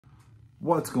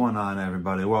What's going on,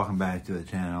 everybody? Welcome back to the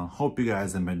channel. Hope you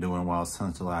guys have been doing well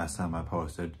since the last time I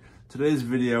posted. Today's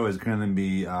video is going to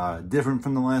be different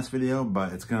from the last video,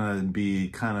 but it's going to be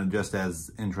kind of just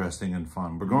as interesting and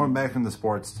fun. We're going back into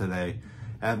sports today.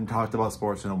 I haven't talked about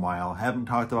sports in a while. Haven't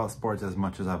talked about sports as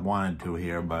much as I've wanted to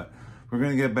here, but we're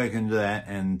going to get back into that.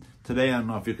 And today, I don't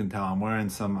know if you can tell, I'm wearing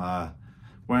some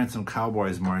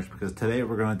Cowboys merch because today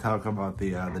we're going to talk about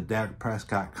the Dak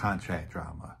Prescott contract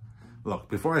drama.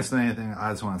 Look, before I say anything, I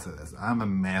just want to say this. I'm a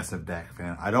massive Dak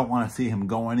fan. I don't want to see him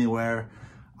go anywhere.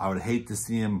 I would hate to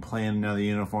see him play in another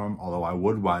uniform, although I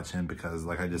would watch him because,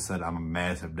 like I just said, I'm a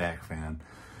massive Dak fan.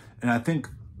 And I think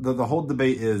the whole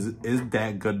debate is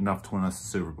Dak good enough to win us the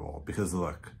Super Bowl? Because,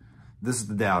 look, this is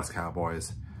the Dallas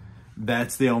Cowboys.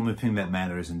 That's the only thing that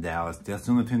matters in Dallas. That's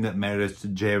the only thing that matters to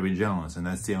Jerry Jones. And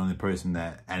that's the only person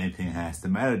that anything has to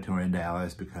matter to in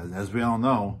Dallas because, as we all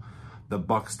know, the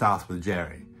buck stops with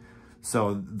Jerry.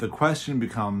 So the question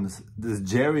becomes, does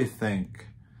Jerry think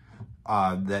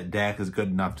that Dak is good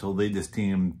enough to lead this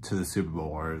team to the Super Bowl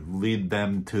or lead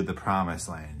them to the promised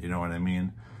land? You know what I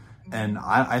mean? And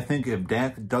I think if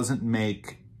Dak doesn't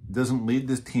lead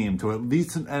this team to at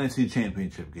least an NFC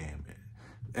championship game,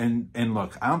 and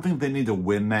look, I don't think they need to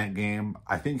win that game.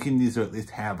 I think he needs to at least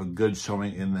have a good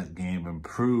showing in that game and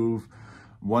prove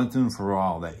once and for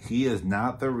all that he is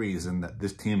not the reason that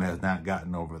this team has not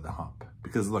gotten over the hump.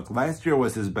 Because look, last year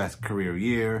was his best career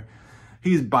year.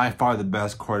 He's by far the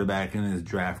best quarterback in his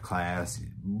draft class.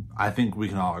 I think we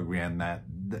can all agree on that.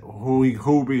 Who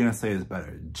are we going to say is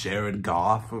better? Jared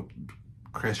Goff,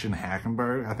 Christian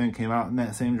Hackenberg, I think came out in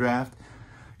that same draft.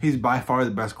 He's by far the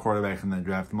best quarterback in that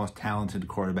draft, the most talented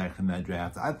quarterback in that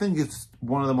draft. I think it's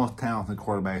one of the most talented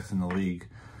quarterbacks in the league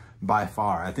by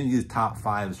far. I think he's top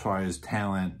 5 as far as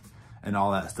talent and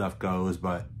all that stuff goes.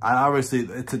 But obviously,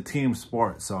 it's a team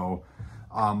sport, so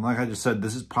like I just said,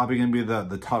 this is probably going to be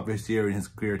the toughest year in his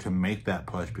career to make that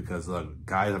push because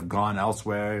guys have gone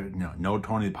elsewhere. You know, no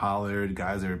Tony Pollard.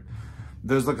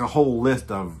 There's like a whole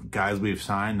list of guys we've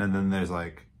signed, and then there's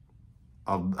like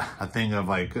a thing of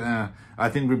like, I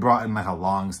think we brought in like a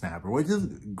long snapper, which is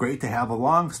great to have a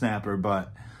long snapper,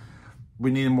 but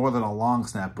we need more than a long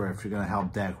snapper if you're going to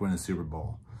help Dak win a Super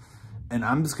Bowl. And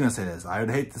I'm just going to say this. I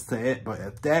would hate to say it, but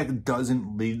if Dak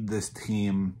doesn't lead this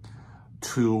team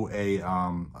to an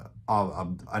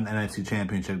NFC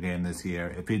championship game this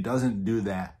year, if he doesn't do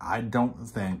that, I don't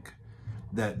think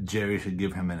that Jerry should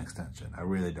give him an extension. I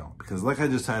really don't. Because like I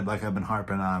just said, like I've been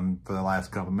harping on for the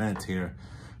last couple minutes here,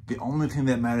 the only thing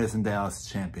that matters in Dallas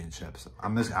is championships.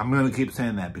 I'm going to keep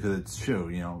saying that because it's true.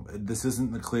 You know, this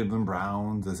isn't the Cleveland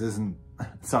Browns. This isn't,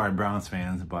 sorry, Browns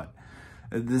fans, but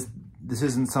this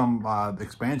isn't some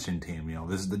expansion team. You know,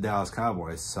 this is the Dallas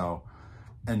Cowboys. So,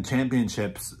 and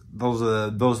championships, those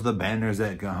are the banners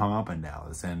that get hung up in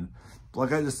Dallas. And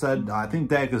like I just said, I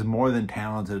think Dak is more than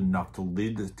talented enough to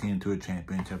lead this team to a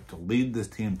championship, to lead this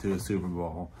team to a Super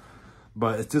Bowl.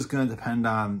 But it's just going to depend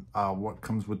on what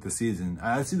comes with the season.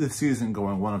 I see the season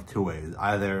going one of two ways.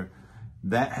 Either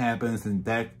that happens and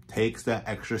Dak takes that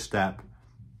extra step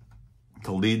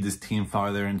to lead this team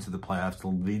farther into the playoffs, to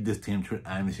lead this team to an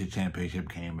NFC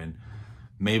championship game and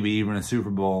maybe even a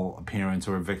Super Bowl appearance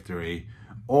or a victory,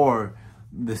 or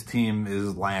this team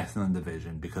is last in the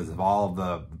division because of all of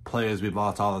the players we've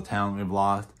lost, all the talent we've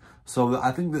lost. So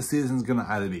I think the season's going to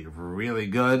either be really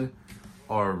good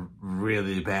or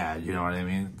really bad, you know what I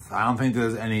mean? I don't think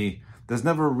there's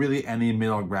never really any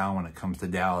middle ground when it comes to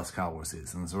Dallas Cowboys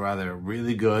seasons. We're either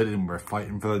really good and we're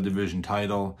fighting for the division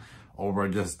title, or we're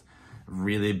just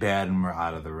really bad and we're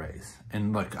out of the race.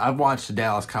 And look, I've watched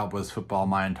Dallas Cowboys football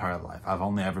my entire life. I've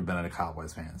only ever been a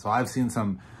Cowboys fan. So I've seen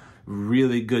some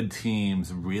really good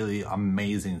teams, really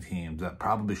amazing teams that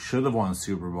probably should have won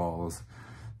Super Bowls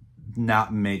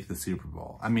not make the Super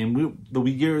Bowl. I mean, the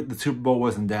year the Super Bowl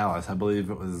was in Dallas, I believe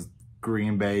it was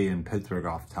Green Bay and Pittsburgh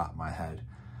off the top of my head.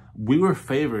 We were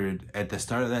favored at the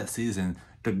start of that season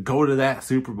to go to that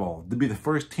Super Bowl, to be the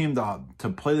first team to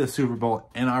play the Super Bowl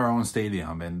in our own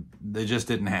stadium, and it just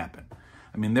didn't happen.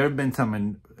 I mean, there have been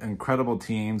some incredible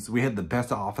teams. We had the best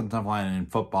offensive line in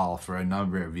football for a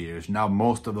number of years. Now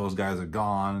most of those guys are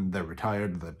gone. They're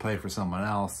retired. They play for someone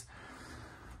else.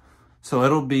 So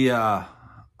it'll be an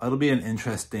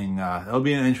interesting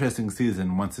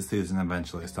season once the season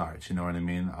eventually starts. You know what I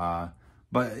mean?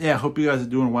 But yeah, hope you guys are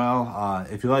doing well.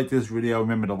 If you like this video,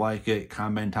 remember to like it,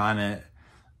 comment on it,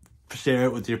 share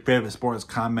it with your favorite sports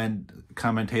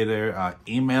commentator,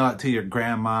 email it to your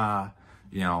grandma.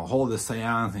 You know, hold a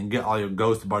seance and get all your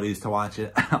ghost buddies to watch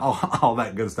it. all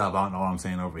that good stuff. I don't know what I'm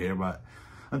saying over here. But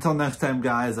until next time,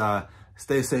 guys,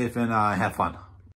 stay safe and have fun.